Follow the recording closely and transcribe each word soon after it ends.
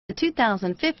The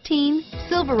 2015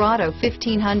 Silverado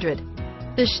 1500.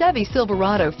 The Chevy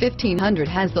Silverado 1500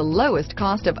 has the lowest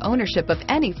cost of ownership of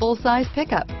any full-size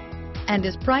pickup and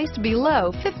is priced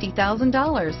below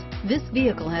 $50,000. This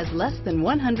vehicle has less than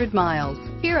 100 miles.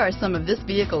 Here are some of this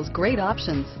vehicle's great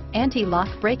options: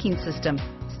 anti-lock braking system,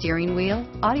 steering wheel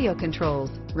audio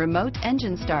controls, remote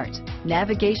engine start,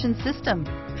 navigation system,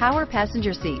 power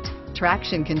passenger seat,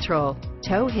 traction control,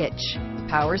 tow hitch,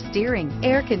 power steering,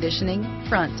 air conditioning,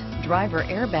 front, driver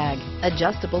airbag,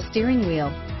 adjustable steering wheel,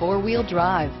 four-wheel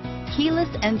drive, keyless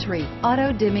entry,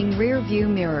 auto-dimming rear view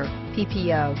mirror,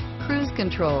 PPO, cruise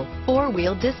control,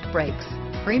 four-wheel disc brakes,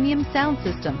 premium sound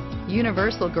system,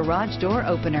 universal garage door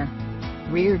opener,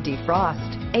 rear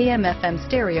defrost, AM/FM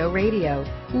stereo radio.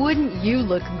 Wouldn't you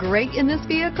look great in this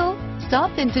vehicle?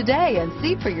 Stop in today and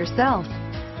see for yourself.